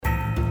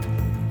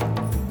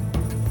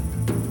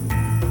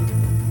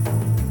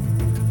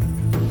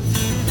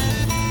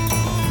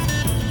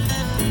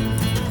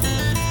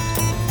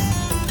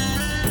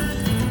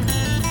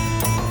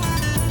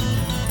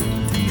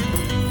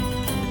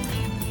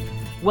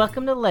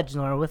Welcome to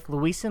Legend Lore with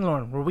Luis and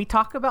Lauren, where we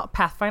talk about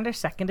Pathfinder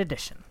 2nd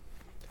Edition.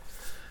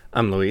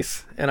 I'm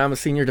Luis, and I'm a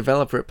senior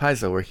developer at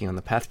Paizo working on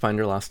the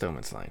Pathfinder Lost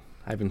Omens line.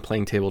 I've been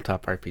playing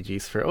tabletop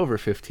RPGs for over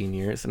 15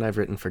 years, and I've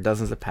written for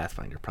dozens of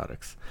Pathfinder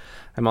products.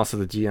 I'm also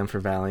the GM for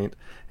Valiant,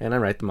 and I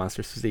write the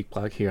Monsters Physique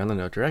blog here on the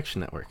No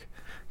Direction Network.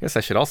 I guess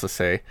I should also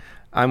say,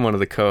 I'm one of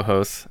the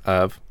co-hosts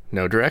of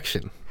No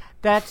Direction.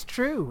 That's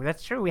true.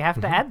 We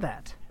have to add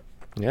that.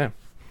 Yeah.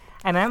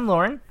 And I'm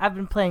Lauren. I've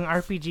been playing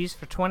RPGs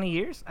for 20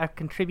 years. I've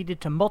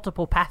contributed to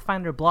multiple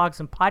Pathfinder blogs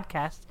and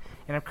podcasts,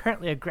 and I'm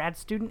currently a grad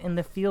student in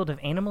the field of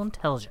animal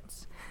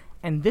intelligence.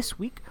 And this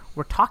week,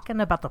 we're talking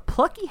about the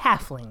plucky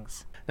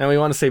halflings. Now, we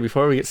want to say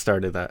before we get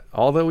started that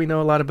although we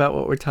know a lot about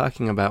what we're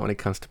talking about when it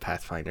comes to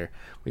Pathfinder,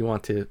 we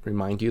want to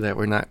remind you that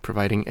we're not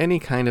providing any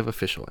kind of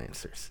official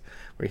answers.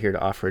 We're here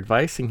to offer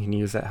advice, and you can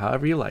use that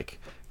however you like.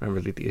 Remember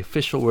that the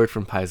official word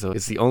from Paizo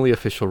is the only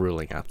official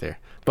ruling out there.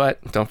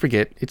 But don't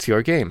forget, it's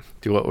your game.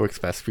 Do what works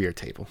best for your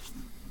table.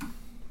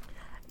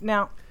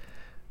 Now,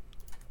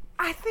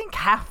 I think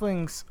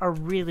halflings are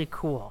really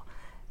cool.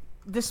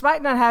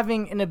 Despite not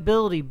having an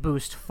ability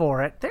boost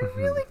for it, they're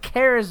really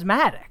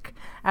charismatic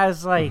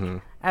as like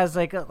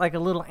a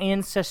little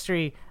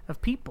ancestry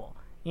of people,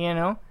 you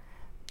know?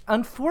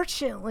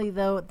 Unfortunately,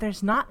 though,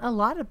 there's not a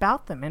lot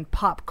about them in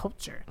pop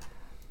culture.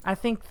 I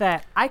think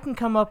that I can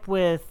come up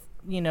with,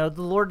 you know,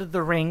 the Lord of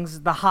the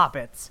Rings, the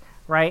Hobbits,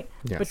 right?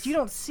 Yes. But you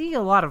don't see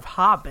a lot of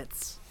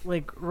hobbits,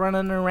 like,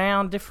 running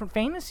around different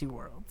fantasy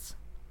worlds.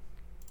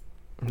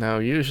 Now,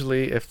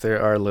 usually if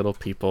there are little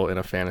people in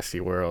a fantasy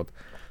world,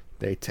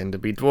 they tend to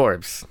be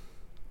dwarves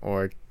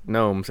or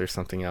gnomes or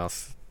something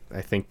else.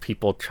 I think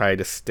people try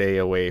to stay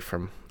away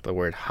from the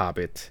word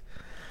hobbit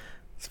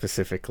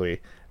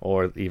specifically,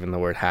 or even the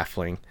word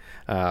halfling,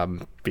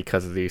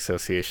 because of the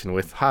association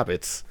with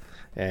hobbits.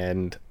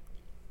 And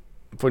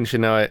wouldn't you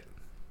know it,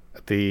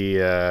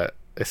 the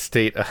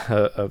estate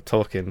of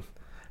Tolkien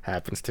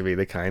happens to be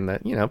the kind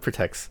that, you know,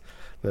 protects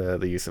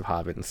the use of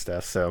hobbit and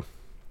stuff. So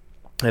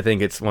I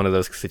think it's one of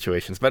those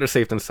situations. Better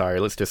safe than sorry.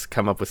 Let's just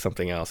come up with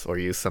something else or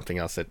use something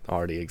else that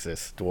already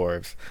exists.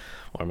 Dwarves,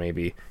 or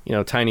maybe, you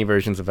know, tiny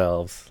versions of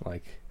elves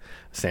like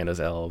Santa's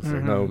elves or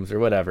gnomes or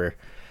whatever.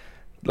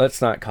 Let's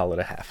not call it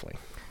a halfling.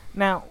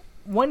 Now,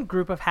 one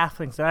group of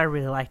halflings that I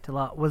really liked a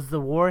lot was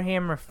the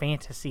Warhammer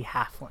Fantasy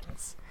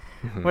halflings,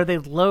 where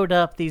they'd load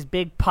up these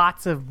big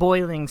pots of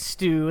boiling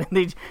stew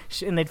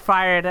and they'd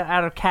fire it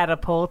out of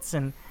catapults,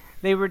 and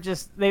they were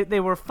just they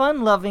were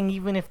fun loving,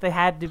 even if they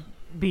had to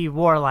be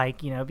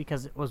warlike, you know,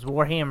 because it was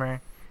Warhammer.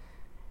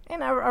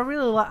 And I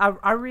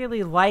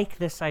really like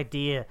this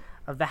idea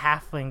of the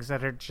halflings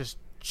that are just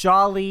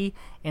jolly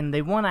and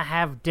they want to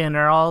have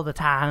dinner all the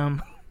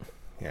time.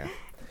 Yeah,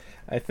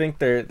 I think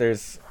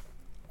there's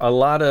a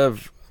lot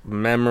of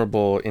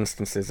memorable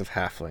instances of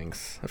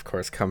halflings, of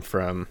course, come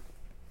from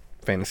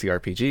fantasy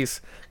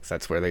RPGs, because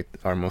that's where they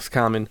are most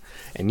common.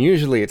 And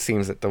usually it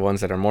seems that the ones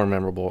that are more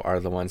memorable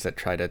are the ones that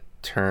try to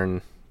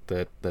turn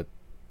the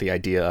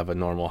idea of a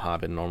normal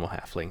hobbit, normal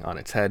halfling on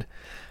its head.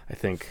 I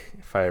think,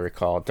 if I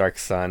recall, Dark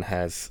Sun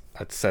has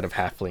a set of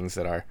halflings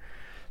that are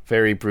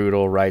very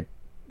brutal, right,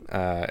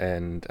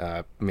 and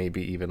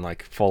maybe even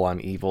like full-on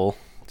evil,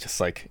 just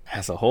like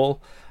as a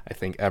whole. I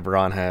think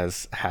Eberron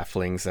has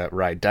halflings that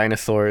ride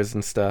dinosaurs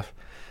and stuff.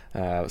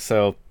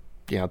 So,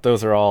 you know,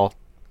 those are all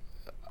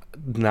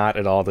not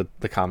at all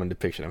the common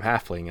depiction of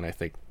halfling, and I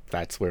think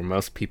that's where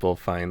most people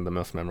find the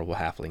most memorable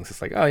halflings.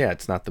 It's like, oh yeah,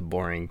 it's not the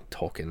boring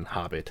Tolkien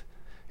hobbit.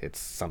 It's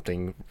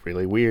something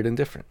really weird and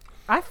different.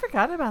 I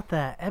forgot about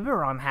the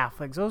Eberron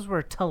halflings. Those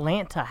were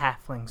Talanta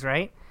halflings,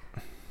 right?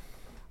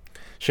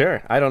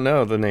 Sure. I don't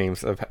know the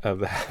names of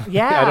the...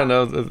 Yeah. I don't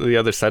know the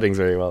other settings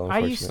very well,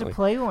 unfortunately. I used to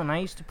play one. I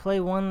used to play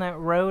one that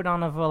rode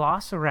on a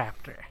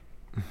velociraptor.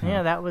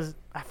 Yeah, that was...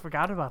 I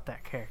forgot about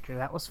that character.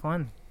 That was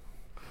fun.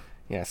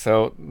 Yeah,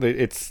 so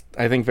it's,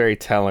 I think, very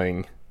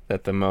telling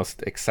that the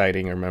most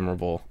exciting or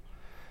memorable,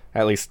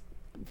 at least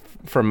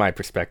from my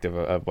perspective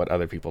of what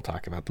other people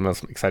talk about, the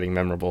most exciting,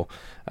 memorable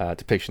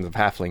depictions of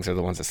halflings are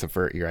the ones that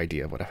subvert your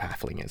idea of what a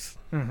halfling is.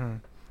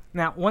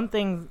 Now, one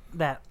thing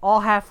that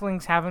all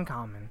halflings have in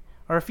common,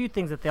 or a few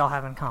things that they all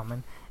have in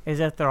common, is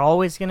that they're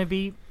always going to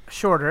be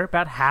shorter,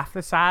 about half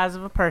the size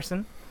of a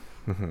person.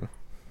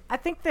 I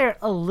think they're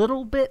a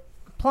little bit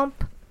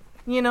plump,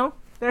 you know?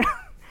 They're...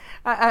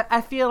 I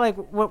feel like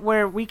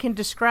where we can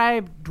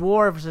describe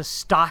dwarves as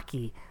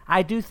stocky,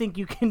 I do think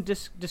you can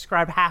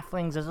describe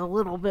halflings as a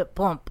little bit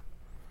plump.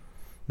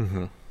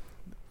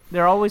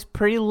 They're always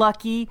pretty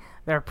lucky.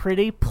 They're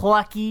pretty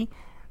plucky.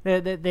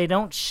 They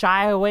don't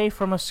shy away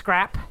from a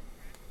scrap.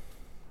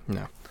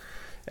 No.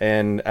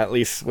 And at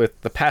least with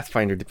the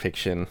Pathfinder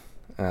depiction,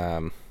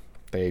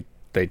 they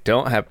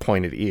don't have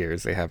pointed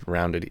ears. They have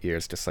rounded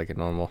ears, just like a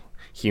normal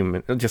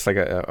human, just like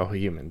a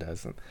human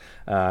does.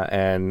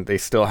 And they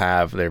still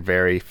have their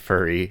very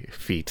furry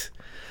feet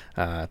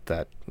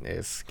that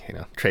is, you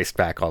know, traced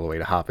back all the way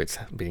to hobbits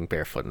being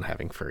barefoot and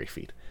having furry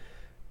feet,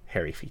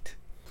 hairy feet.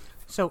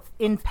 So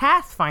in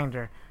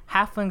Pathfinder,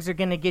 halflings are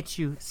going to get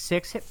you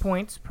 6 hit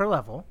points per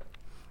level.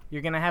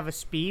 You're going to have a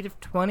speed of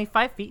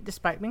 25 feet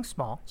despite being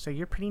small, so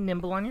you're pretty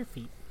nimble on your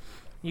feet.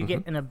 You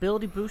get an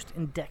ability boost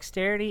in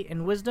dexterity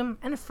and wisdom,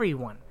 and a free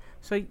one.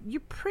 So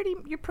you're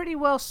pretty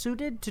well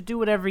suited to do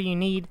whatever you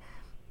need,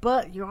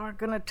 but you are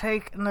going to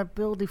take an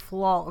ability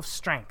flaw of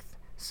strength.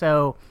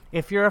 So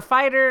if you're a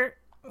fighter,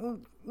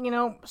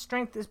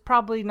 strength is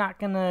probably not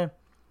going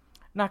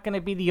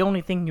to be the only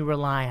thing you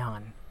rely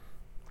on.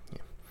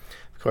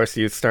 Of course,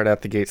 you start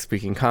out the gate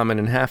speaking Common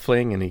and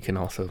Halfling, and you can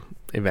also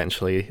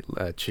eventually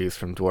choose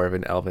from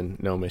Dwarven, Elven,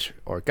 Gnomish,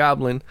 or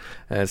Goblin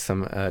as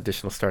some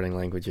additional starting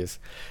languages.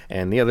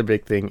 And the other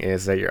big thing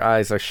is that your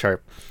eyes are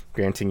sharp,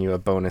 granting you a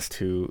bonus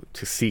to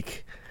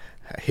seek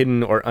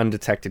hidden or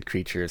undetected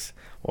creatures,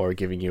 or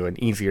giving you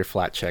an easier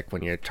flat check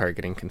when you're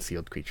targeting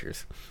concealed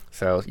creatures.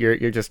 So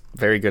you're just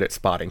very good at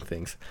spotting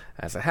things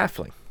as a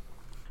Halfling.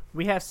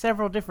 We have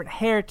several different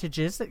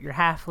heritages that your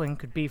Halfling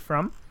could be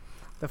from.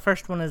 The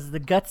first one is the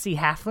Gutsy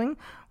Halfling,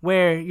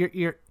 where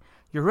you're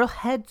real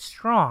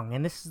headstrong,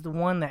 and this is the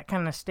one that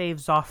kind of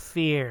staves off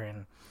fear.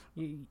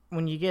 And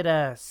when you get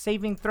a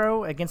saving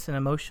throw against an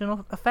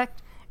emotional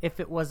effect, if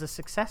it was a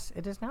success,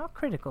 it is now a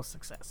critical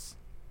success.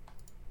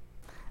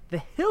 The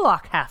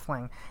Hillock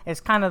Halfling is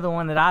kind of the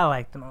one that I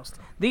like the most.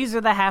 These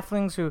are the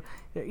Halflings who,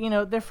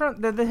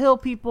 they're the hill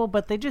people,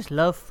 but they just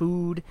love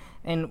food.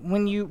 And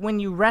when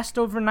you rest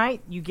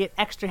overnight, you get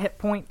extra hit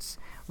points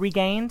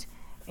regained.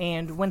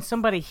 And when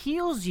somebody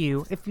heals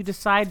you, if you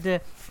decide to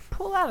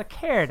pull out a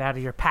carrot out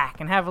of your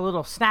pack and have a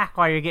little snack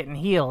while you're getting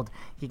healed,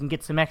 you can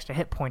get some extra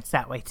hit points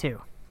that way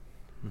too.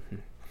 Mm-hmm.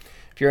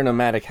 If you're a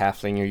nomadic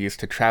halfling, you're used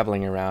to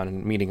traveling around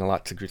and meeting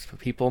lots of groups of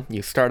people.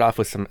 You start off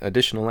with some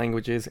additional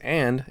languages,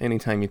 and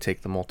anytime you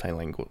take the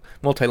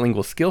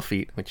multilingual skill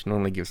feat, which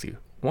normally gives you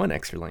 1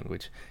 extra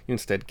language, you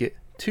instead get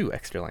 2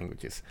 extra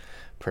languages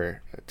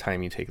per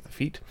time you take the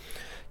feat.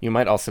 You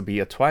might also be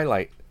a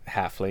twilight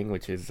halfling,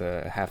 which is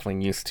a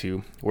halfling used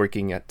to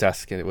working at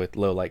dusk with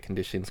low light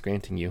conditions,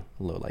 granting you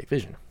low light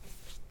vision.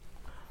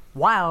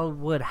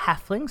 Wildwood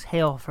halflings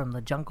hail from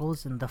the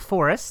jungles and the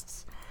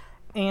forests,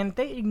 and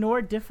they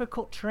ignore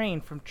difficult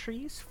terrain from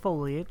trees,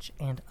 foliage,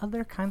 and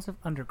other kinds of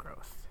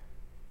undergrowth.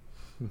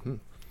 Mm-hmm.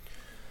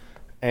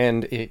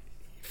 And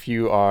if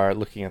you are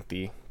looking at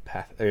the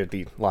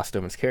Lost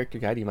Omens character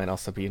guide, you might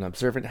also be an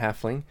observant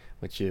halfling,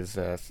 which is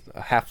a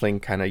halfling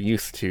kind of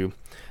used to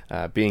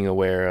being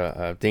aware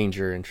of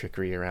danger and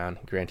trickery around,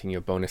 granting you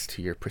a bonus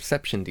to your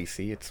perception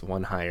DC. It's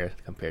 1 higher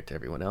compared to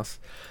everyone else.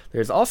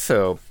 There's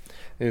also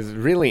a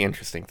really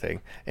interesting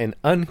thing, an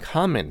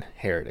uncommon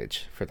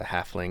heritage for the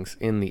halflings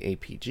in the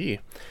APG.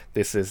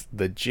 This is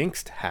the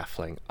Jinxed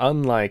halfling.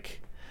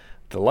 Unlike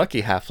the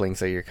lucky halflings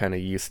that you're kind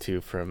of used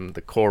to from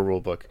the core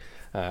rulebook,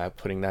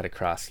 putting that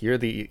across, you're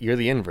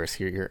the inverse.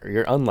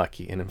 You're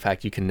unlucky, and in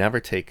fact, you can never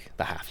take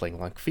the halfling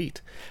luck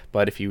feat.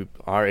 But if you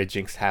are a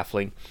Jinxed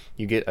halfling,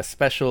 you get a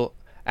special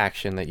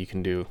action that you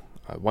can do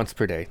once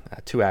per day.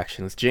 2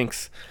 actions: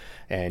 Jinx,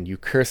 and you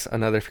curse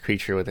another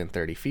creature within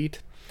 30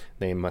 feet.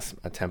 They must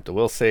attempt a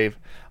will save.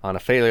 On a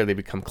failure, they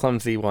become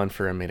clumsy 1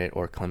 for a minute,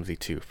 or clumsy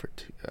 2 for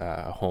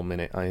a whole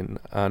minute on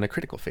a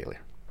critical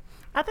failure.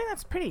 I think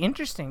that's pretty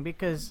interesting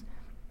because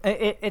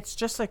it's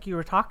just like you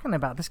were talking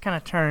about. This kind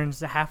of turns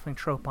the halfling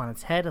trope on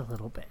its head a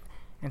little bit.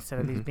 Instead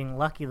of these being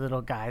lucky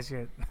little guys,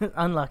 you're an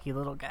unlucky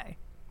little guy.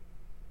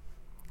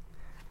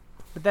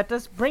 But that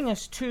does bring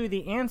us to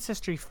the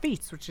ancestry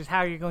feats, which is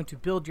how you're going to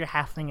build your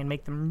halfling and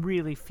make them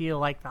really feel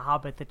like the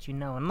hobbit that you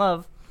know and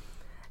love.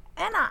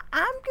 And I'm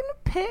going to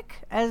pick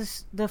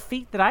as the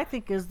feat that I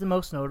think is the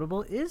most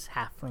notable is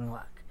halfling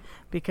luck.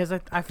 Because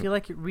I feel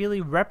like it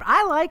really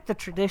I like the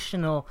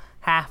traditional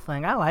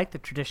halfling. I like the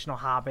traditional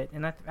hobbit.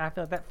 And I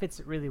feel like that fits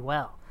it really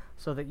well.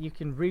 So that you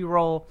can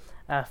re-roll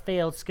a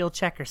failed skill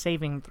check or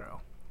saving throw.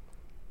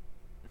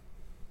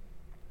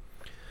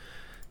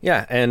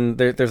 Yeah, and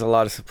there's a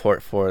lot of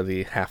support for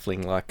the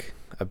halfling luck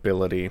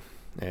ability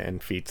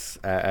and feats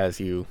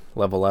as you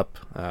level up.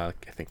 I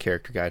think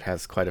Character Guide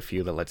has quite a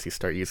few that lets you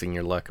start using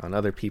your luck on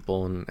other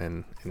people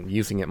and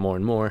using it more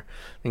and more,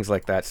 things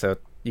like that. So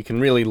you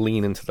can really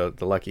lean into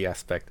the lucky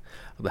aspect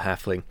of the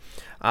halfling.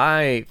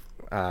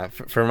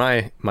 For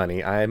my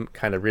money, I'm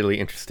kind of really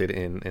interested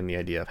in the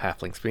idea of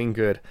halflings being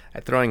good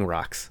at throwing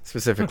rocks,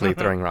 specifically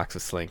throwing rocks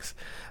with slings.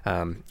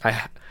 I'm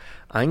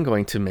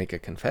going to make a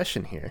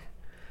confession here.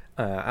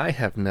 I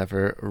have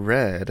never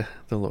read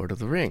The Lord of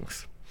the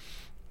Rings.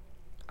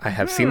 I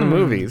have seen the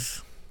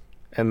movies,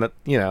 and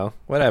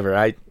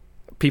whatever.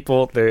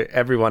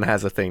 Everyone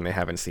has a thing they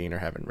haven't seen or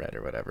haven't read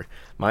or whatever.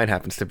 Mine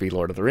happens to be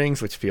Lord of the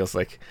Rings, which feels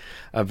like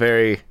a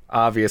very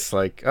obvious,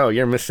 like, oh,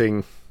 you're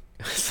missing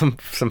some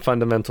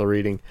fundamental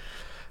reading,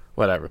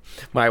 whatever.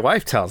 My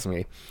wife tells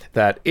me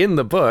that in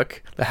the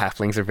book, the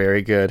halflings are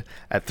very good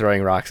at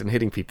throwing rocks and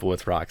hitting people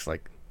with rocks,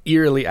 like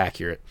eerily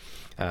accurate.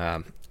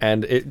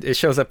 And it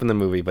shows up in the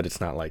movie, but it's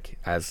not like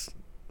as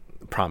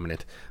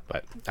prominent.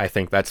 But I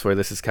think that's where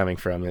this is coming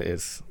from,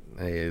 is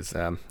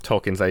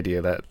Tolkien's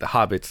idea that the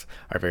hobbits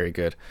are very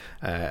good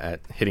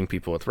at hitting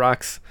people with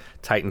rocks.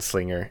 Titan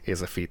Slinger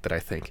is a feat that I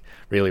think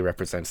really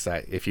represents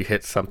that. If you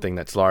hit something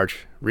that's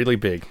large, really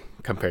big,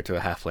 compared to a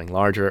halfling,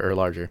 larger or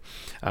larger.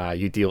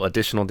 You deal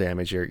additional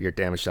damage. Your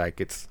damage die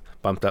gets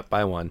bumped up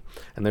by 1.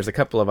 And there's a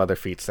couple of other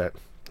feats that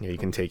you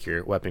can take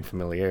your weapon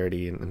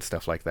familiarity and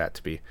stuff like that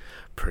to be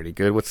pretty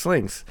good with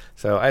slings.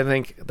 So I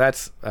think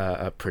that's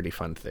a pretty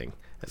fun thing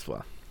as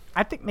well.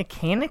 I think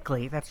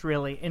mechanically that's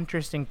really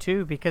interesting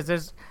too, because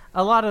there's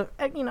a lot of,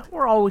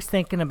 we're always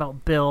thinking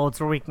about builds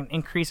where we can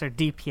increase our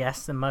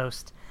DPS the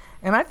most.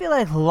 And I feel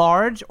like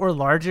large or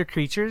larger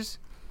creatures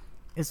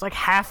is like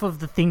half of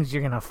the things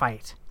you're going to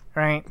fight,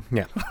 right?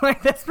 Yeah.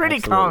 Like that's pretty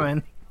Absolutely.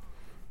 common.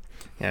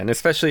 Yeah, and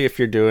especially if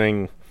you're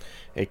doing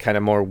a kind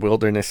of more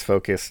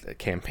wilderness-focused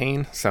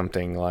campaign,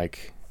 something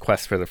like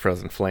Quest for the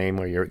Frozen Flame,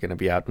 where you're going to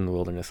be out in the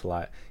wilderness a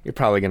lot, you're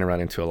probably going to run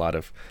into a lot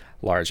of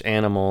large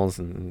animals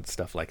and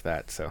stuff like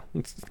that. So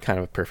it's kind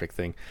of a perfect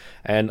thing.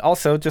 And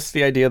also just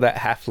the idea that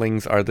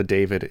halflings are the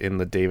David in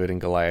the David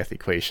and Goliath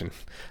equation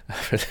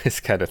for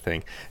this kind of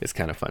thing is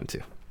kind of fun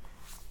too.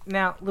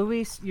 Now,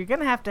 Luis, you're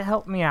going to have to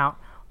help me out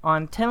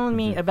on telling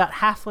me about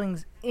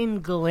halflings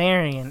in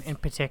Golarion in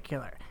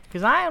particular,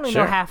 because I only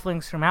know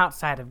halflings from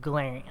outside of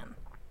Golarion.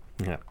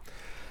 Yeah.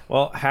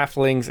 Well,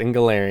 halflings in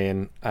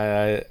Golarion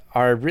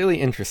are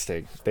really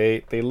interesting.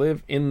 They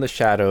live in the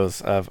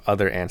shadows of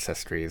other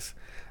ancestries.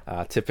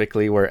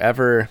 Typically,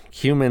 wherever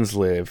humans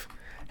live,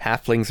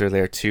 halflings are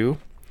there too,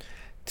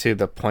 to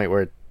the point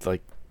where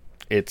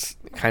it's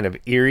kind of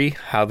eerie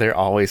how they're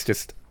always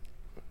just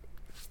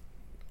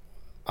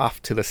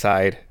off to the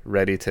side,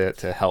 ready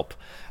to help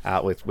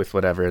out with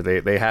whatever.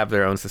 They have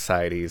their own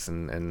societies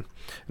and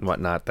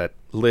whatnot that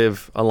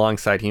live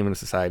alongside human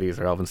societies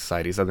or elven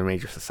societies, other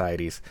major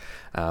societies.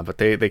 But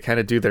they kind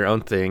of do their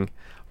own thing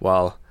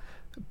while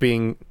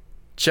being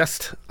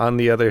just on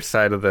the other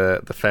side of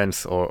the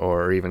fence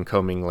or even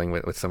commingling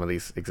with some of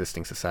these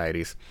existing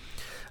societies.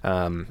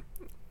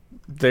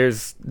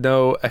 There's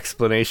no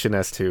explanation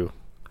as to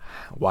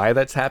why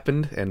that's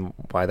happened and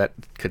why that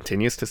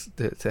continues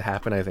to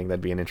happen. I think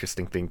that'd be an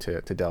interesting thing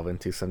to delve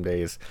into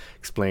someday, is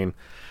explain,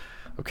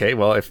 okay,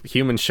 well, if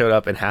humans showed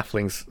up and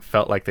halflings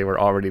felt like they were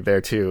already there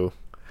too,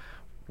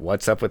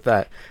 what's up with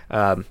that?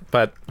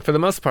 But for the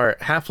most part,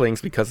 halflings,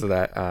 because of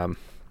that,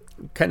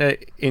 kind of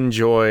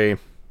enjoy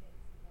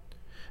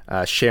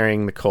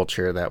sharing the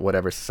culture that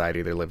whatever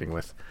society they're living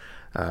with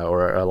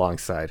or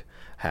alongside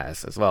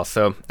has as well.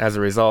 So as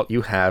a result,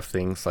 you have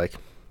things like,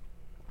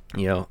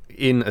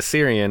 in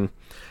Assyrian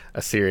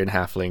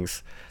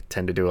halflings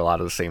tend to do a lot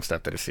of the same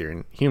stuff that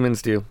Assyrian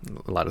humans do,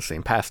 a lot of the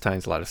same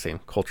pastimes, a lot of the same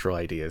cultural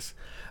ideas.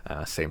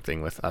 Same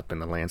thing with up in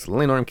the lands of the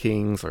Lenorm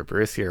Kings or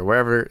Barissia or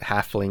wherever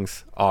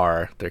halflings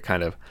are, they're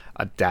kind of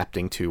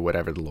adapting to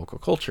whatever the local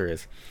culture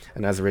is.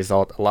 And as a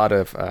result, a lot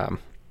of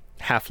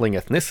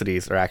halfling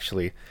ethnicities are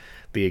actually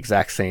the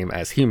exact same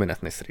as human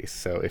ethnicities.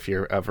 So if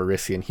you're a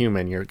Varissian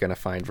human, you're going to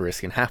find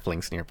Varissian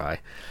halflings nearby.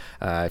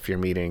 If you're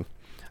meeting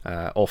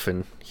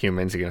Ulfin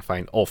humans, you're going to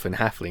find Ulfin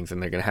halflings,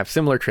 and they're going to have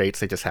similar traits.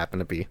 They just happen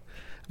to be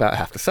about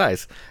half the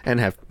size and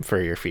have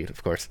furrier feet,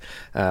 of course.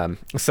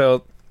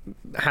 So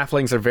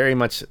halflings are very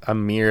much a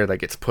mirror that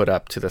gets put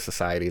up to the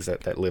societies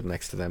that live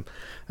next to them.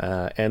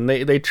 And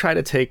they try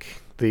to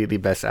take the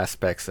best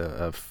aspects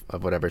of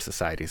whatever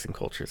societies and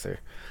cultures they're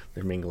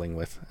mingling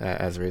with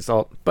as a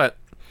result. But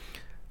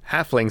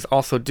halflings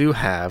also do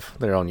have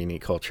their own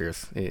unique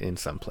cultures in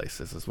some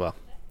places as well.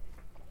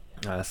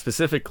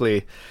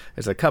 Specifically,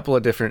 there's a couple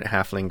of different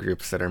halfling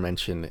groups that are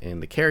mentioned in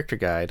the character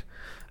guide.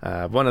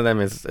 One of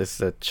them is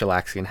the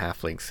Chilaxian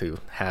halflings, who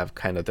have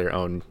kind of their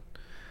own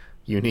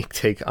unique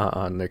take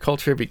on their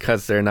culture,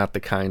 because they're not the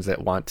kinds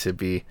that want to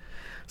be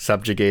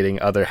subjugating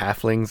other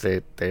halflings.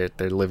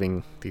 They're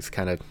living these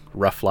kind of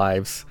rough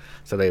lives,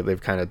 so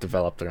they've kind of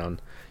developed their own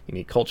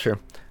unique culture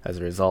as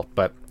a result.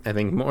 But I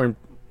think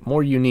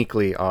more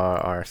uniquely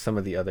are some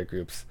of the other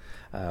groups.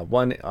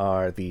 One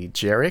are the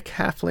Jarrick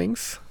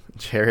halflings.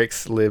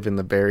 Jarricks live in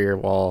the Barrier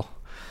Wall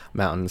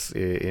Mountains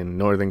in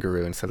northern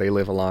Garun, so they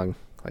live along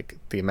like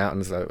the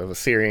mountains of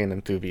Assyrian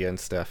and Thuvia and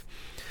stuff,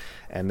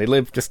 and they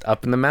live just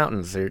up in the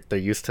mountains. They're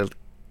used to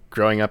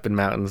growing up in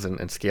mountains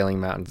and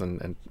scaling mountains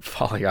and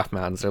falling off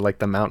mountains. They're like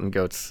the mountain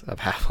goats of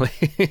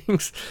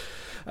halflings.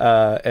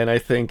 And I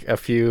think a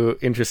few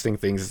interesting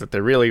things is that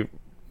they're really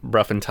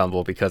rough and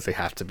tumble because they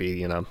have to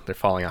be, they're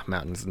falling off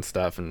mountains and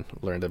stuff and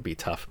learn to be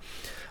tough.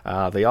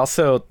 They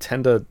also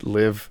tend to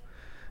live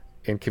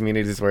in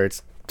communities where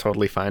it's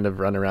totally fine to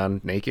run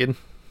around naked.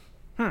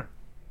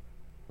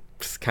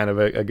 It's kind of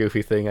a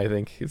goofy thing, I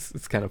think.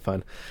 It's kind of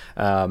fun.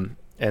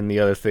 And the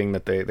other thing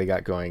that they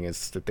got going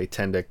is that they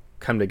tend to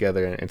come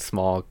together in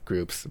small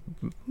groups,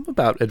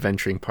 about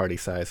adventuring party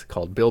size,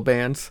 called bill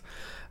bands.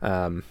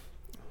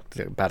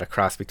 About a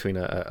cross between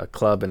a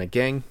club and a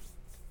gang.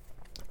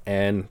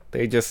 And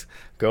they just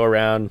go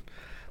around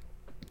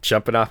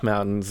jumping off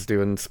mountains,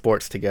 doing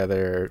sports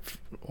together,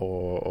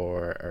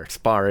 or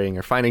sparring,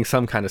 or finding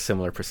some kind of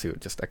similar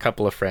pursuit. Just a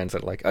couple of friends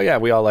that are like, oh yeah,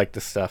 we all like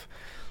this stuff.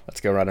 Let's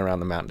go run around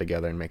the mountain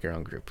together and make our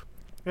own group.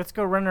 Let's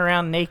go run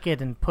around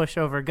naked and push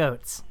over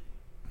goats.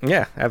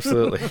 Yeah,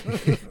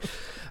 absolutely.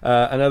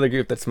 Another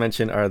group that's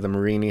mentioned are the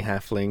Merini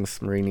halflings.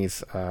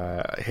 Merinis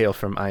hail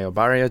from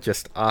Iobaria,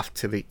 just off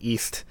to the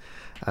east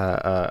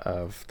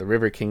of the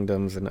River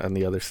Kingdoms and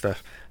the other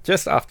stuff,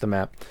 just off the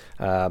map.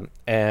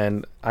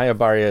 And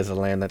Iobaria is a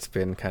land that's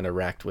been kind of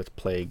racked with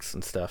plagues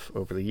and stuff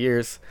over the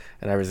years,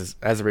 and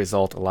as a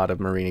result, a lot of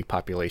Merini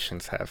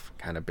populations have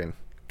kind of been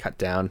cut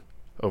down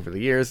over the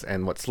years,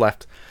 and what's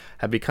left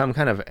have become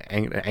kind of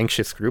an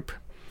anxious group.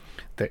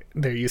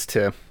 They're used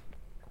to,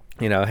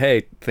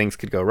 hey, things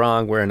could go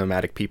wrong. We're a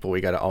nomadic people. We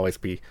got to always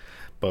be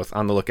both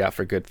on the lookout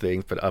for good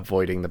things, but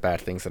avoiding the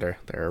bad things that are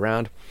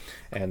around.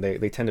 And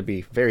they tend to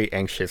be very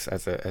anxious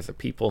as a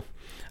people.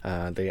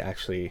 They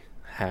actually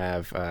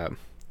have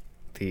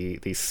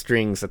these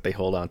strings that they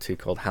hold on to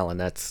called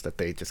halonets that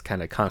they just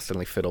kind of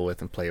constantly fiddle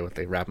with and play with.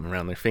 They wrap them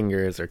around their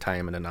fingers or tie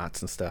them into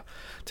knots and stuff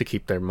to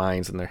keep their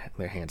minds and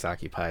their hands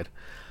occupied.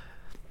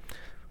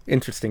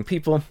 Interesting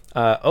people.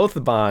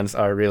 Oathbonds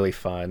are really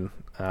fun.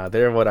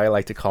 They're what I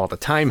like to call the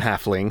time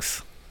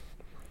halflings.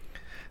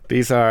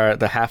 These are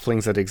the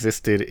halflings that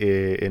existed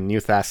in New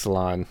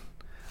Thassalon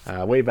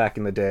way back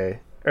in the day,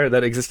 or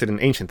that existed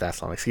in ancient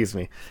Thassalon, excuse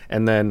me.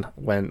 And then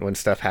when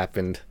stuff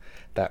happened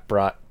that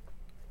brought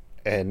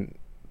an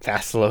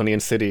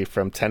Thessalonian city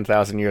from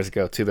 10,000 years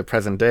ago to the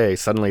present day,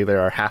 suddenly there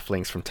are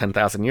halflings from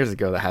 10,000 years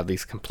ago that have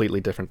these completely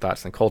different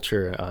thoughts and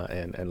culture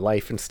and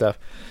life and stuff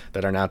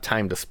that are now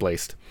time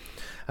displaced.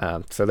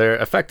 So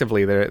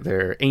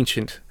they're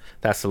ancient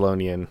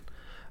Thessalonian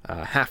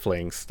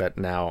halflings that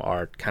now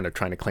are kind of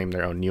trying to claim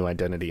their own new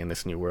identity in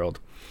this new world.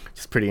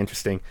 It's pretty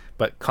interesting,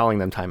 but calling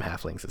them time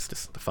halflings is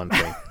just the fun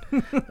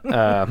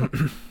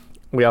thing.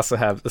 We also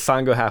have the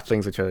Sango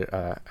halflings, which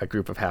are a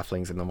group of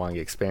halflings in the Mwangi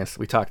Expanse.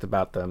 We talked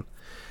about them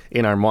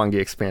in our Mwangi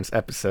Expanse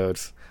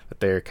episodes, but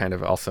they're kind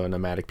of also a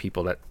nomadic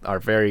people that are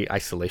very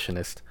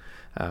isolationist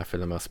for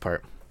the most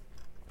part.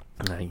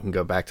 You can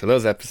go back to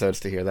those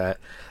episodes to hear that.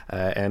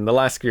 And the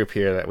last group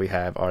here that we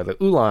have are the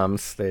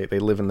Ulams. They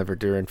live in the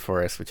Verduran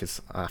Forest, which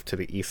is off to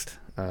the east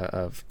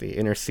of the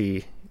Inner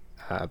Sea.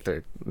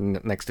 They're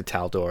next to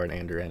Taldor and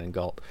Andoran and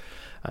Galt.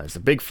 It's a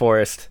big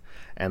forest,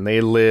 and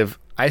they live,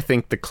 I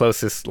think, the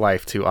closest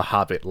life to a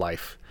hobbit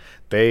life.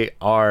 They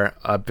are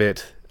a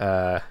bit...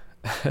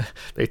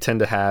 they tend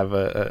to have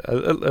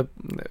a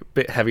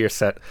bit heavier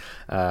set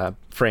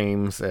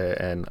frames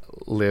and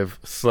live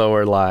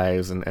slower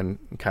lives and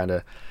kind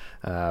of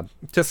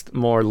just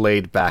more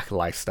laid back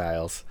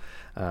lifestyles.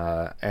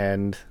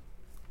 And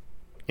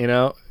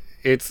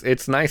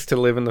it's nice to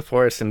live in the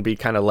forest and be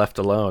kind of left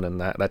alone,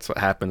 and that's what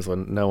happens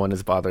when no one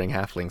is bothering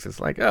halflings. It's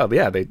like, oh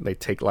yeah, they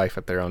take life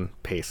at their own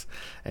pace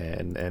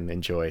and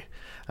enjoy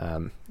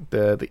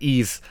the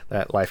ease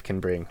that life can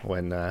bring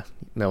when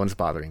no one's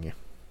bothering you.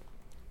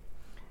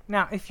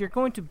 Now, if you're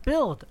going to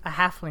build a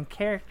halfling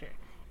character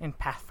in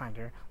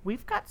Pathfinder,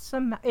 we've got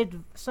some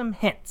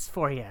hints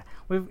for you.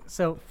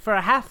 So for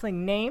a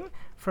halfling name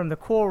from the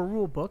core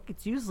rulebook,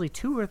 it's usually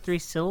 2 or 3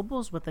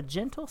 syllables with a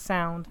gentle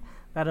sound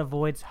that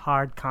avoids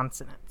hard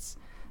consonants.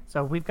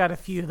 So we've got a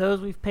few of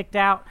those we've picked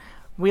out.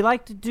 We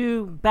like to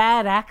do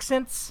bad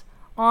accents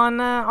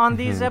on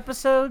these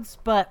episodes,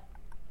 but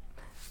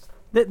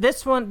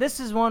this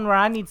is one where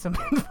I need some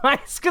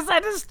advice, because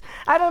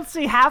I don't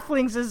see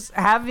halflings as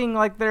having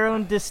like their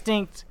own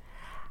distinct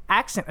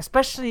accent,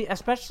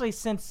 especially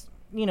since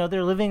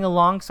they're living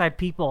alongside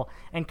people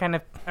and kind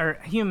of are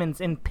humans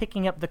and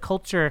picking up the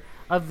culture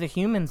of the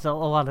humans a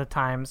lot of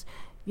times.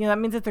 That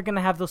means that they're going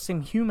to have those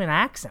same human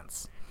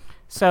accents.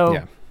 So,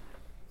 yeah.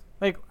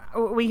 Like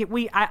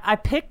I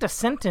picked a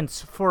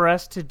sentence for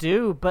us to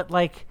do, but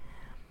like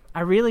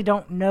I really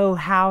don't know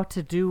how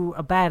to do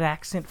a bad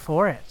accent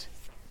for it.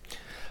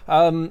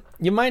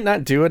 You might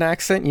not do an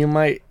accent. You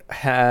might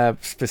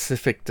have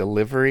specific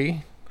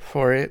delivery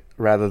for it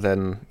rather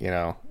than,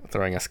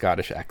 throwing a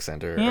Scottish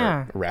accent or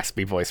a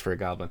raspy voice for a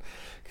goblin.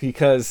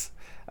 Because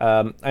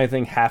I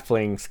think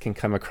halflings can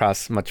come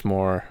across much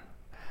more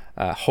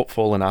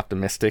hopeful and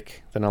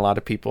optimistic than a lot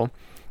of people.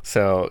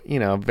 So,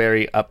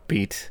 very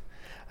upbeat,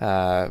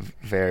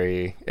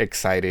 very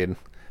excited.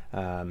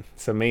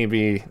 So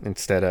maybe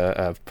instead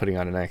of putting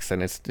on an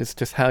accent, it's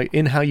just how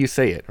you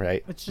say it,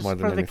 right? It's just more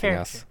than anything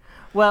else.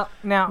 Well,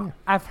 now,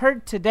 I've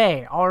heard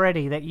today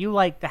already that you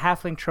like the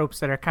halfling tropes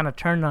that are kind of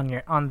turned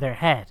on their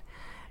head.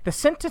 The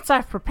sentence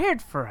I've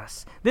prepared for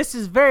us, this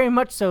is very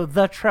much so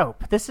the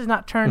trope. This is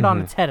not turned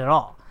on its head at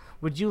all.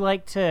 Would you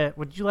like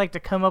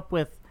to come up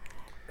with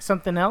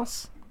something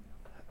else?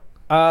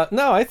 No,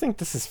 I think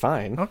this is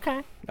fine.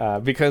 Okay.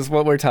 Because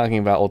what we're talking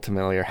about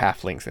ultimately are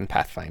halflings in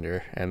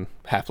Pathfinder, and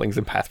halflings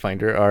in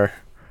Pathfinder are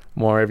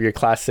more of your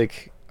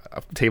classic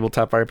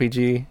tabletop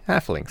RPG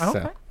halflings.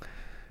 Okay. So,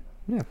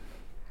 yeah.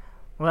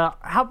 Well,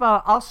 how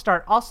about I'll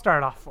start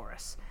off for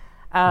us.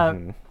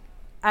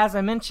 As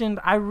I mentioned,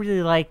 I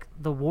really like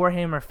the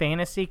Warhammer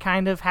Fantasy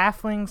kind of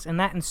halflings, and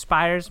that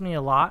inspires me a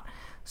lot.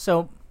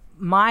 So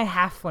my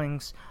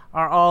halflings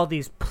are all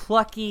these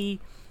plucky,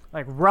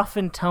 like rough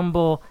and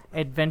tumble,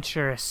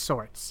 adventurous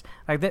sorts.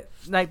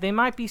 Like they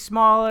might be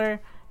smaller,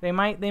 they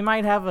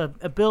might have a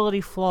ability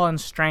flaw and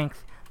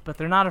strength, but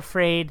they're not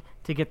afraid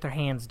to get their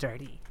hands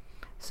dirty.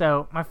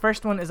 So my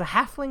first one is a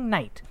halfling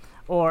knight,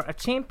 or a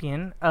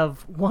champion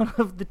of one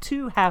of the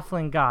two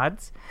halfling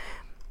gods,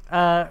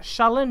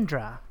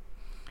 Shalindra.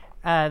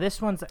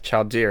 This one's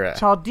Chaldira.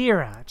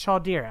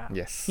 Chaldira.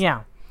 Yes.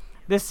 Yeah.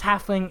 This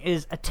halfling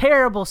is a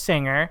terrible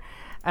singer,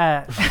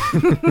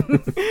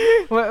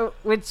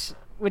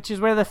 which is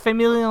where the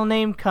familial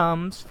name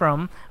comes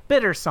from,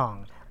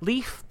 Bittersong,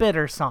 Leaf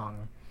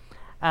Bittersong.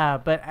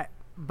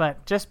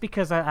 But just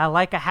because I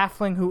like a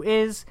halfling who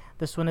is,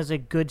 this one is a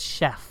good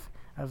chef,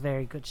 a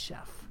very good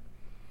chef.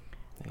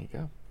 There you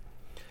go.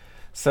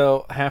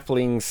 So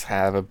halflings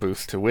have a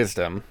boost to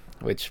wisdom,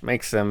 which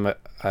makes them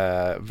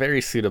very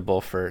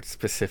suitable for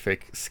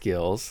specific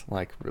skills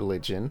like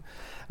religion,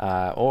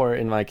 or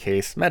in my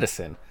case,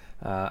 medicine.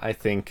 I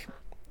think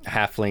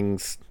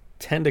halflings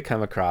tend to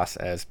come across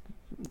as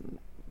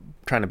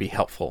trying to be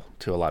helpful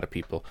to a lot of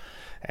people,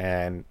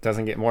 and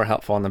doesn't get more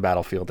helpful on the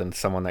battlefield than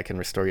someone that can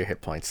restore your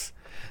hit points.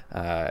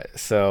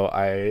 So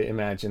I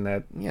imagine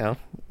that,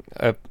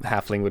 a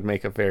halfling would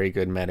make a very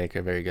good medic,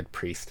 a very good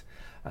priest.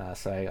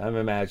 So I'm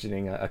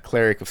imagining a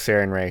cleric of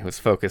Sarenrae who's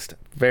focused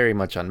very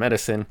much on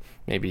medicine,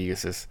 maybe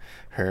uses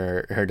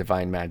her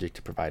divine magic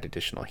to provide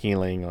additional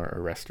healing or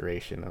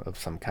restoration of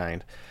some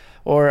kind.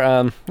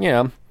 Or,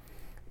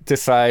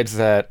 decides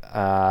that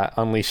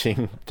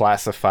unleashing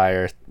blasts of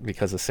fire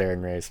because of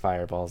Sarenrae's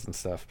fireballs and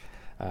stuff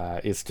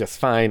is just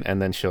fine,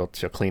 and then she'll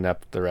clean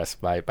up the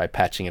rest by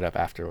patching it up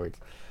afterwards.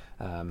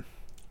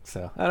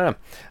 So I don't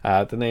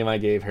know. The name I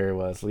gave her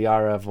was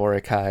Liara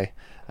Vorikai.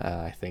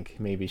 I think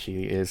maybe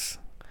she is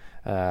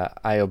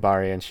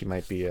Iobari, and she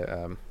might be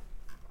a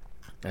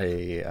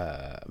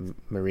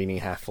Marini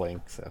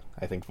halfling. So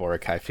I think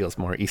Vorikai feels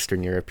more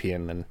Eastern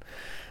European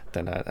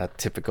than a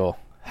typical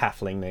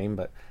halfling name.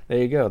 But there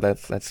you go.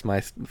 That's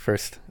my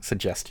first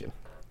suggestion.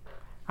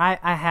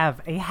 I have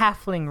a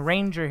halfling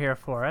ranger here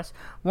for us,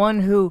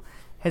 one who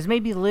has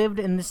maybe lived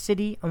in the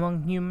city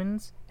among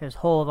humans his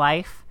whole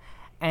life,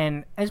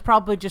 and has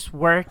probably just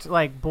worked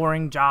like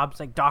boring jobs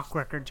like dock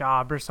worker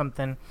job or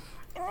something,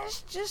 and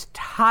is just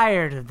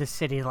tired of the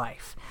city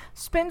life.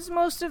 Spends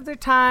most of their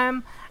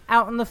time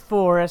out in the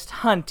forest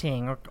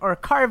hunting or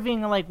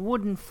carving like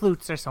wooden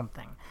flutes or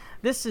something.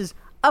 This is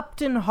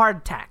Upton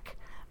Hardtack,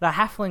 the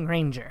halfling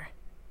ranger.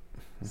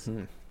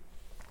 Mm-hmm.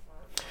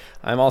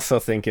 I'm also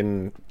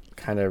thinking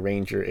kind of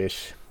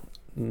ranger-ish,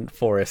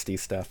 foresty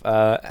stuff.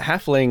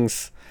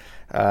 Halflings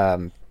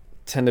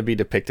tend to be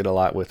depicted a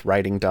lot with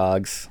riding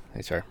dogs,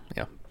 which are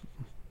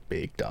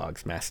big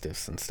dogs,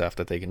 mastiffs and stuff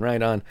that they can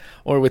ride on,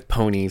 or with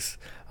ponies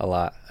a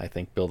lot. I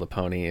think Bill the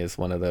Pony is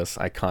one of those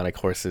iconic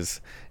horses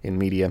in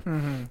media.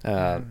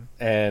 Mm-hmm.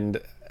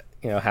 And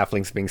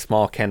halflings being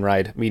small can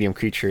ride medium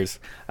creatures,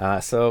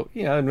 so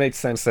it makes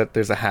sense that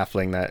there's a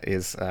halfling that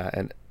is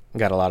and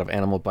got a lot of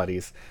animal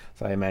buddies.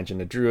 So I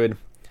imagine a druid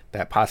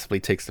that possibly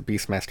takes the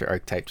Beastmaster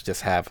archetype to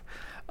just have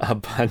a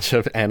bunch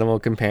of animal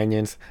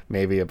companions,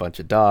 maybe a bunch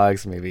of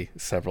dogs, maybe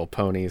several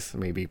ponies,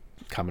 maybe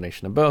a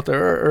combination of both,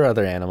 or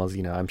other animals.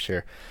 I'm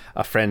sure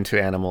a friend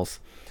to animals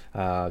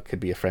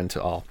could be a friend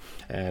to all.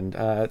 And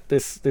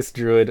this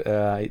druid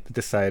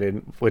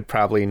decided would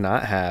probably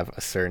not have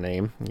a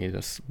surname.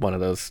 One of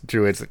those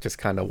druids that just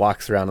kind of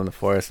walks around in the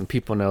forest and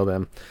people know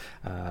them.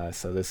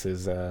 So this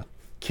is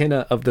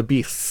Kinna of the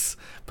Beasts,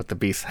 but the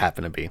beasts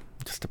happen to be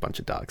just a bunch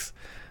of dogs.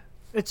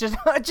 It's just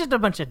a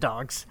bunch of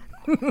dogs.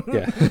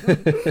 Yeah.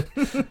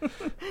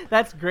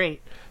 That's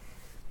great.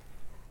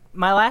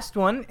 My last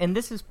one, and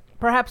this is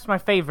perhaps my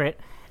favorite,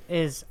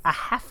 is a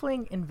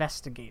halfling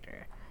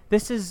investigator.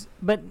 This is,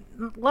 but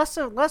less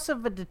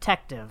of a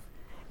detective,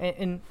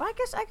 and I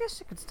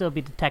guess it could still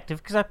be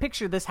detective, because I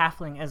picture this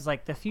halfling as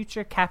like the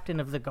future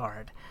captain of the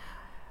guard,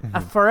 mm-hmm.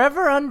 A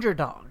forever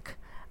underdog,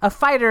 a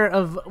fighter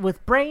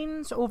with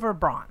brains over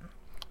brawn.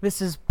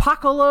 This is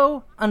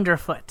Pakolo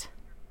Underfoot.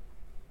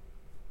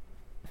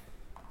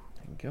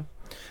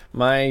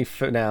 My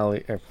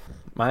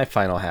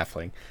final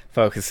halfling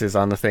focuses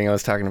on the thing I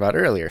was talking about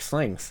earlier,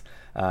 slings.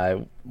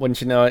 Wouldn't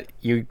you know it,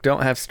 you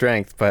don't have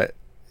strength, but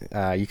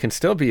you can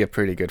still be a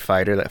pretty good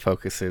fighter that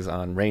focuses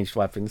on ranged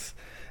weapons.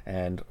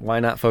 And why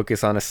not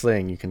focus on a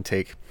sling? You can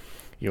take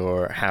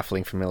your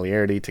halfling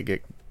familiarity to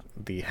get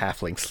the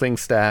halfling sling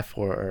staff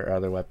or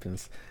other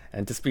weapons,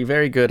 and just be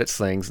very good at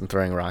slings and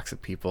throwing rocks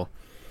at people.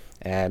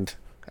 And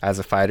as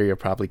a fighter, you'll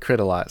probably crit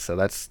a lot, so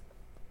that's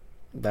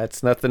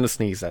nothing to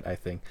sneeze at, I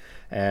think.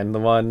 And the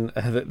one,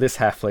 this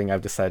halfling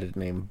I've decided to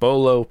name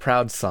Bolo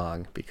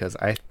Proudsong, because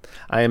I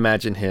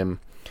imagine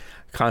him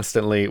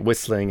constantly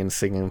whistling and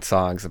singing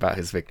songs about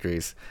his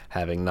victories,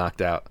 having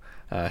knocked out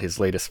his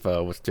latest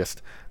foe with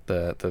just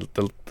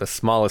the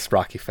smallest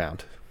rock he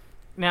found.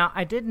 Now,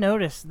 I did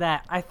notice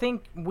that I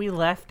think we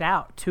left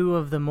out two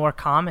of the more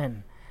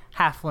common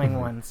halfling mm-hmm.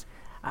 ones.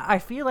 I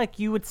feel like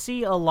you would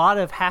see a lot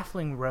of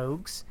halfling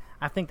rogues.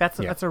 I think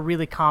that's a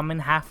really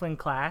common halfling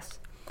class.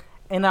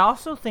 And I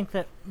also think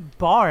that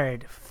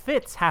Bard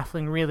fits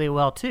halfling really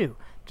well, too,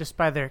 just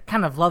by their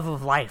kind of love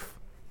of life,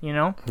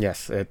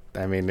 Yes,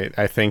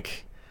 I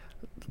think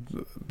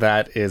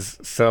that is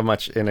so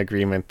much in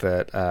agreement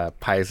that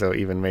Paizo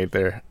even made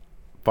their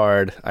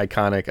bard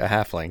iconic a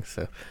halfling.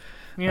 So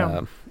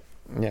Yeah.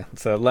 yeah.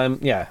 So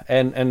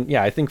and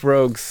yeah, I think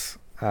rogues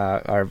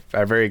are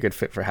a very good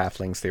fit for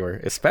halflings. They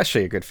were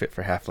especially a good fit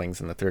for halflings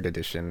in the 3rd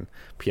edition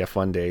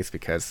PF1 days,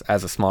 because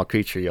as a small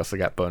creature, you also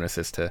got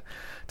bonuses to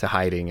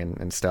hiding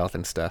and stealth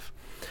and stuff.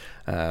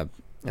 And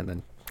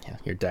then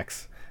your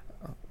dex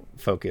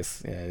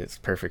focus is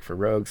perfect for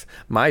rogues.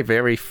 My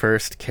very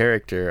first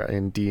character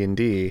in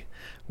D&D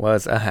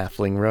was a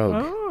halfling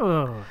rogue.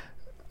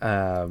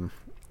 Oh.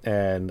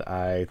 And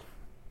I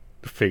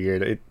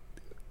figured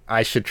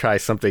I should try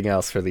something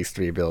else for these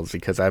 3 builds,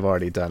 because I've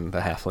already done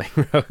the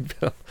halfling rogue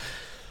build.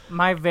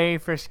 My very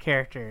first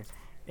character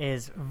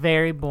is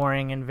very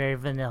boring and very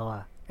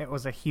vanilla. It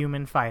was a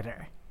human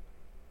fighter.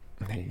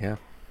 There you go.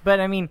 But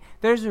I mean,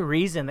 there's a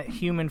reason that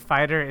human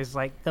fighter is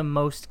like the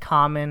most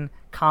common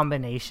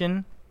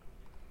combination.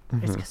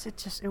 It's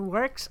because it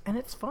works and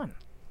it's fun.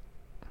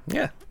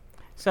 Yeah.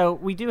 So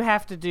we do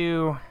have to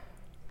do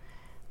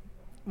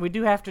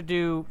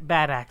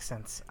bad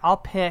accents. I'll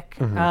pick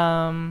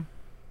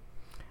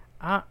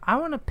I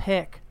want to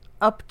pick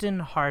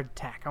Upton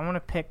Hardtack. I want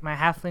to pick my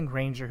halfling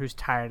ranger who's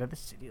tired of the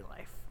city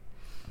life.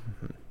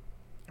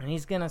 And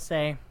he's going to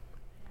say,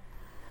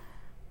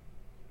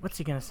 what's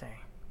he going to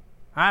say?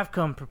 I've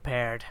come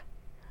prepared.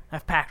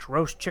 I've packed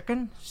roast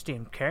chicken,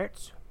 steamed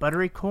carrots,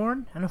 buttery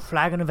corn, and a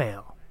flagon of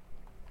ale.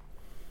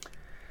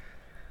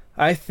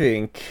 I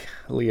think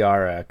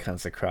Liara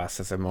comes across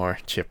as a more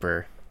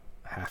chipper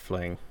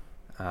halfling,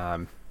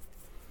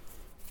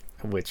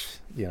 which,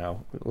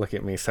 look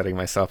at me setting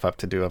myself up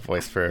to do a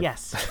voice for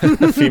Yes.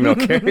 a female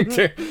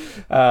character.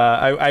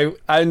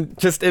 I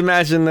just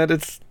imagine that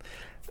it's,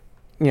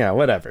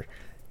 whatever.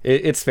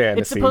 It's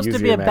fantasy. It's supposed Use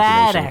to be your a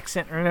bad imagination.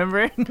 accent,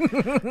 remember?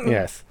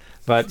 Yes.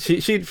 But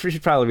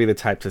she'd probably be the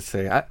type to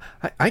say,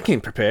 I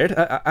came prepared.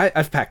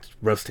 I've packed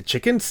roasted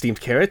chicken,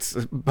 steamed carrots,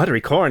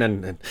 buttery corn,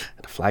 and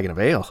a flagon of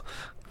ale.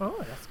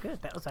 Oh, that's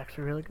good. That was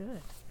actually really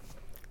good.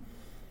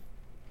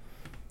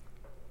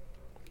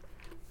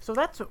 So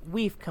that's what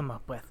we've come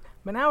up with.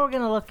 But now we're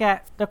going to look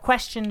at the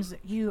questions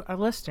that you, our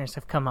listeners,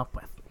 have come up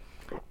with.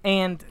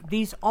 And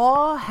these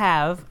all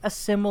have a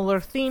similar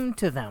theme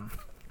to them.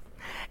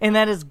 And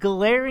that is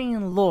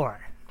Golarion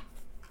lore.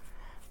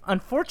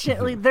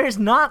 Unfortunately, there's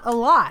not a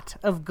lot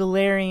of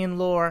Golarion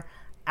lore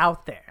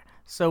out there.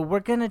 So we're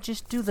going to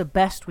just do the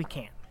best we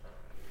can.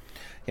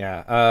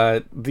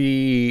 Yeah.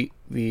 The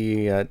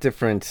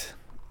different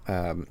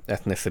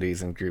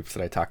ethnicities and groups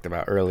that I talked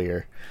about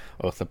earlier,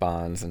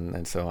 Othobans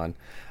and so on,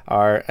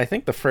 are, I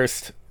think, the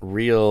first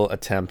real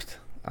attempt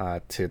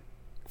to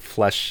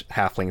flesh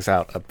halflings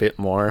out a bit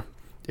more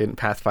in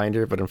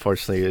Pathfinder. But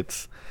unfortunately,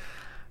 it's,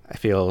 I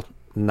feel,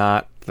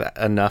 not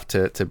enough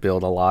to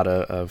build a lot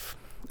of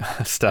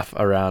stuff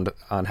around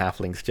on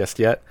halflings just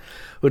yet.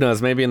 Who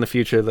knows? Maybe in the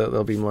future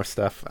there'll be more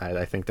stuff.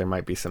 I think there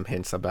might be some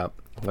hints about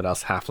what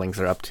else halflings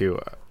are up to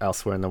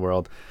elsewhere in the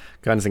world.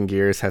 Guns and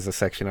Gears has a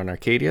section on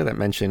Arcadia that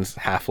mentions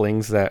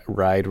halflings that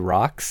ride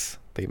rocks.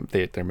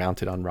 They're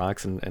mounted on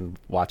rocks and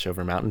watch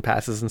over mountain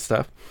passes and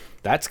stuff.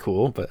 That's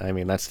cool, but I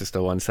mean, that's just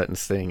a one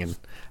sentence thing and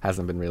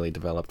hasn't been really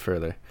developed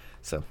further.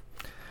 So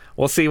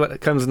we'll see what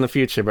comes in the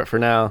future. But for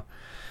now,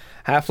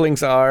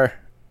 halflings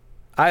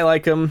I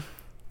like them.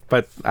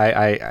 But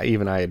I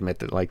admit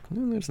that, like,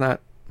 there's not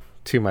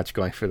too much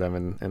going for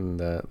them in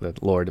the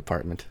lore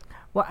department.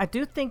 Well, I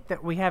do think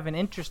that we have an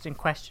interesting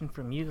question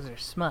from user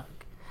Smug.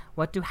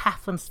 What do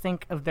halflings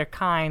think of their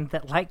kind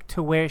that like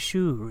to wear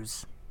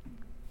shoes?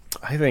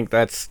 I think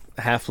that's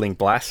halfling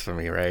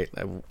blasphemy, right?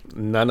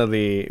 None of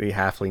the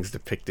halflings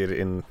depicted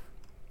in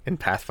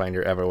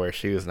Pathfinder ever wear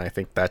shoes, and I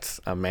think that's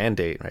a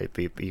mandate, right?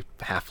 The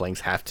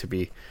halflings have to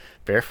be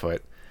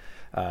barefoot.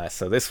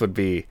 So this would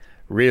be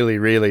really,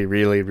 really,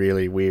 really,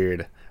 really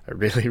weird. A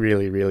really,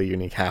 really, really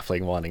unique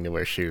halfling wanting to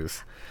wear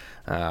shoes.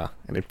 And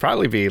it'd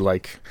probably be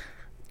like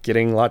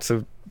getting lots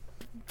of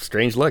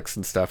strange looks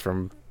and stuff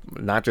from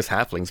not just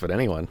halflings, but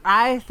anyone.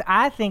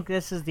 I think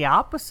this is the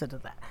opposite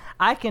of that.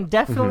 I can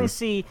definitely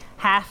see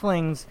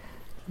halflings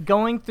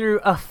going through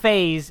a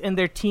phase in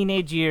their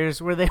teenage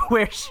years where they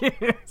wear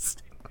shoes.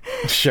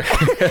 Sure.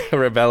 A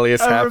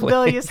rebellious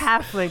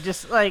halfling,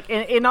 just like,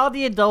 and all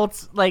the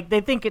adults, like,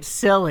 they think it's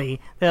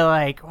silly. They're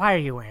like, why are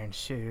you wearing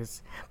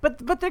shoes?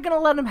 But they're gonna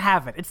let them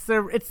have it. It's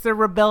the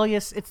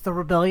rebellious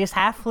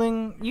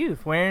halfling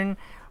youth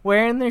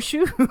wearing their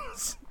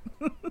shoes.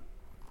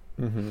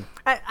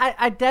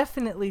 I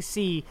definitely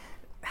see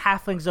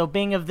halflings, though,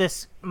 being of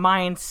this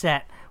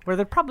mindset where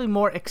they're probably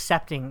more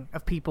accepting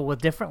of people with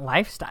different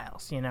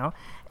lifestyles,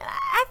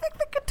 I think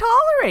they could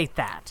tolerate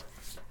that.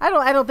 I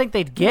don't think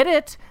they'd get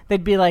it.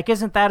 They'd be like,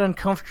 isn't that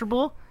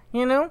uncomfortable,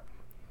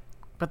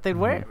 But they'd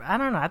wear it. I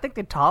don't know. I think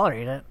they'd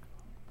tolerate it.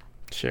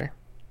 Sure.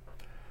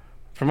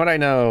 From what I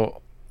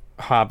know,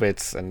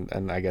 hobbits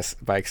and I guess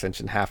by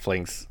extension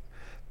halflings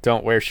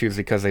don't wear shoes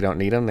because they don't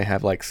need them. They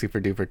have like super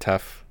duper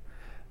tough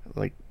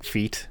like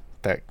feet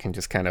that can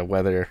just kind of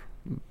weather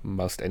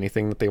most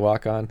anything that they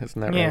walk on.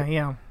 Isn't that right?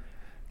 Yeah.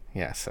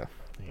 Yeah, so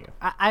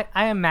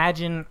I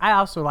imagine. I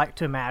also like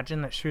to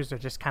imagine that shoes are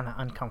just kind of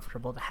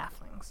uncomfortable to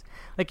halflings.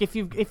 Like if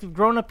you've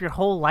grown up your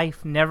whole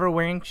life never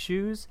wearing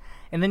shoes,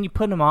 and then you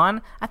put them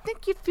on, I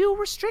think you'd feel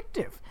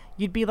restrictive.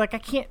 You'd be like, I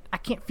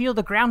can't feel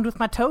the ground with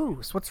my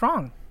toes. What's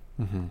wrong?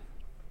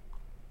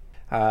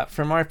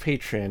 From our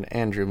patron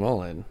Andrew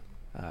Mullen,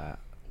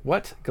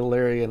 what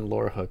Galarian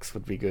lore hooks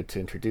would be good to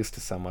introduce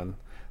to someone?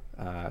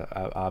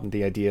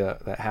 The idea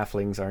that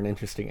halflings are an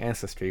interesting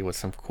ancestry with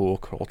some cool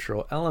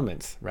cultural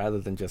elements, rather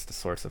than just a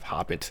source of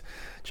hobbit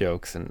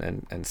jokes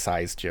and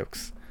size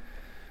jokes.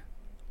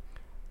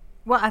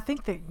 Well, I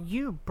think that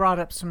you brought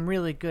up some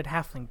really good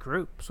halfling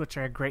groups, which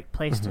are a great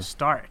place to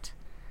start.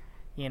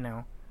 You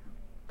know,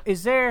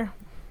 is there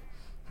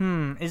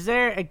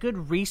a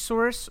good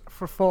resource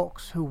for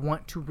folks who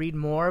want to read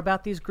more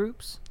about these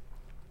groups?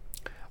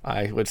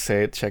 I would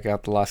say check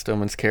out the Lost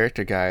Omens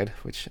character guide,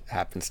 which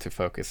happens to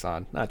focus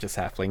on not just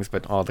halflings,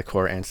 but all the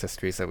core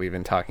ancestries that we've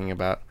been talking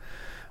about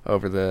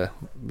over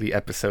the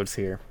episodes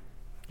here.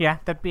 Yeah,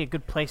 that'd be a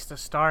good place to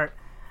start.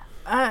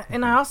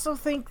 And I also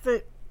think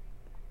that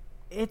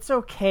it's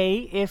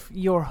okay if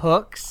your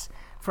hooks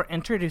for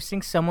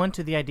introducing someone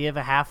to the idea of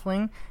a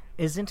halfling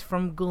isn't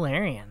from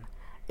Galarian.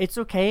 It's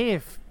okay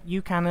if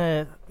you kind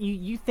of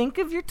you think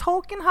of your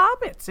Tolkien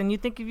hobbits and you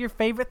think of your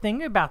favorite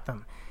thing about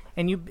them.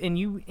 And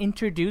you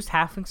introduce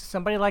halflings to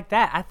somebody like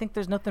that. I think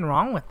there's nothing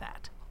wrong with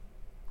that.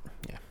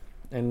 Yeah,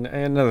 and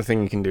another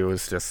thing you can do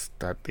is just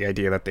that the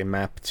idea that they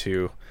map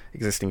to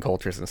existing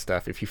cultures and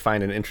stuff. If you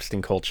find an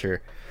interesting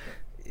culture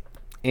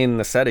in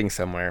the setting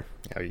somewhere,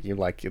 you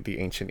like the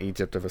ancient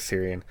Egypt of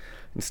Assyrian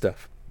and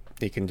stuff,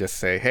 you can just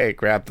say, hey,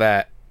 grab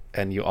that,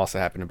 and you also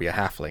happen to be a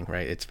halfling,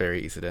 right? It's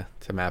very easy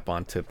to map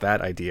onto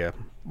that idea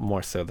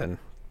more so than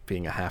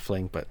being a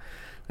halfling, but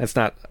that's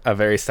not a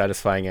very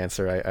satisfying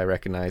answer, I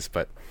recognize,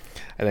 but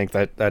I think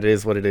that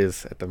is what it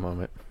is at the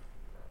moment.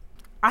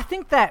 I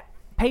think that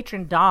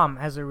Patron Dom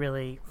has a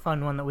really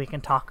fun one that we can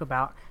talk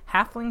about.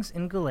 Halflings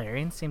in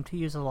Galarian seem to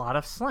use a lot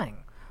of slang.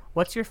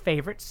 What's your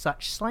favorite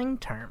such slang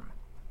term?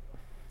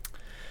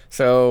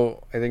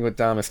 So I think what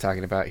Dom is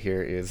talking about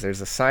here is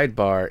there's a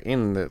sidebar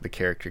in the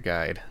character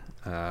guide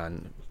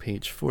on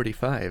page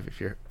 45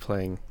 if you're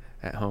playing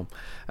at home.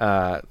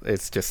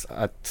 It's just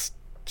a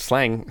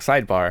slang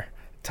sidebar.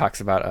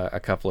 Talks about a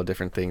couple of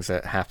different things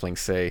that halflings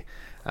say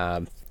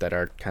that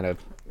are kind of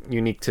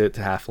unique to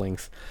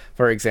halflings.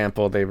 For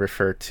example, they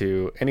refer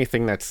to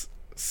anything that's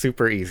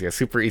super easy, a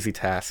super easy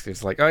task.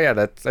 It's like, oh yeah,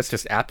 that's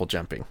just apple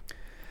jumping,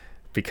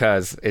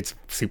 because it's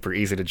super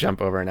easy to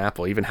jump over an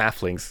apple. Even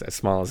halflings, as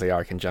small as they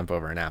are, can jump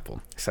over an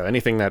apple. So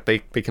anything that they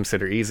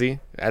consider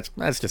easy,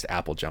 that's just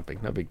apple jumping,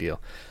 no big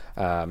deal.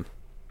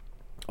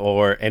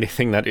 Or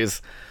anything that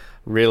is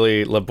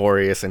really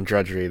laborious and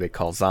drudgery, they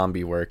call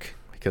zombie work,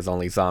 because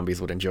only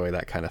zombies would enjoy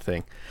that kind of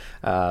thing.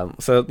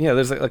 So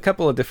there's a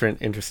couple of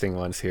different interesting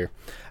ones here.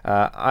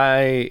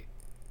 I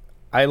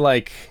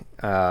like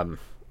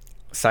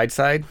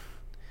side.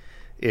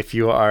 If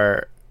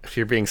you're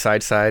being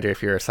side or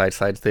if you're a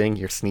side thing,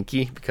 you're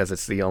sneaky, because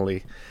it's the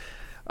only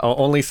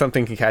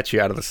something can catch you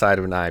out of the side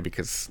of an eye,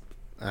 because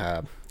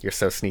you're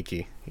so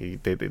sneaky.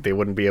 They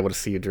wouldn't be able to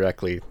see you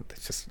directly. They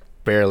just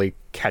barely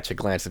catch a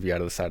glance of you out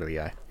of the side of the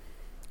eye.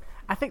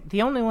 I think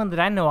the only one that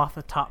I know off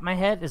the top of my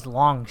head is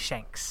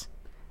Longshanks.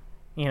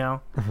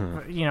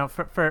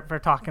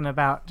 For talking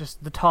about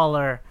just the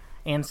taller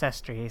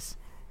ancestries.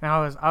 And I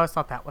always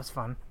thought that was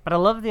fun. But I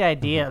love the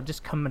idea of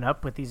just coming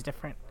up with these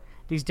different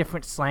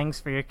slangs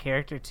for your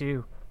character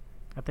too.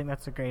 I think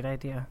that's a great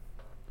idea.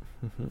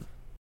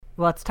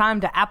 Well, it's time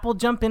to apple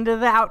jump into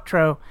the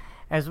outro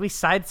as we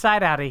side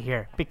out of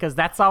here, because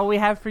that's all we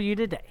have for you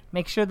today.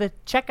 Make sure to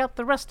check out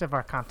the rest of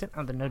our content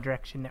on the No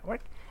Direction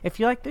Network. If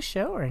you like this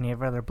show or any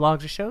of our other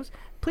blogs or shows,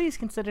 please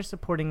consider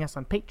supporting us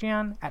on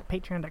Patreon at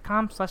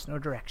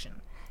patreon.com/nodirection,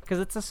 because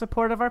it's the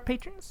support of our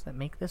patrons that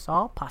make this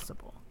all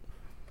possible.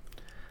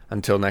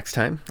 Until next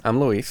time, I'm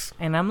Luis.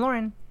 And I'm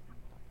Lauren.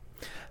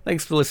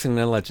 Thanks for listening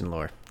to Legend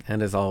Lore,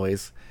 and as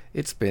always,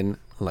 it's been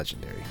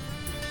legendary.